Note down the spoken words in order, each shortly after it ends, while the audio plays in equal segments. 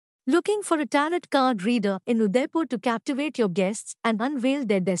Looking for a tarot card reader in Udaipur to captivate your guests and unveil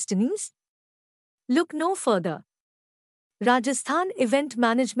their destinies? Look no further. Rajasthan Event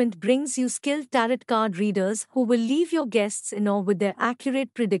Management brings you skilled tarot card readers who will leave your guests in awe with their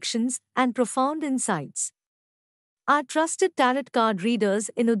accurate predictions and profound insights. Our trusted tarot card readers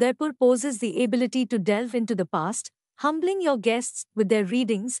in Udaipur possess the ability to delve into the past, humbling your guests with their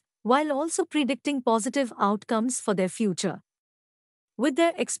readings while also predicting positive outcomes for their future. With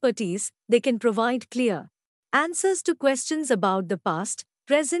their expertise, they can provide clear answers to questions about the past,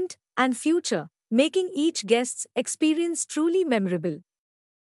 present, and future, making each guest's experience truly memorable.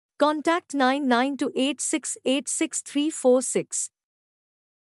 Contact 9928686346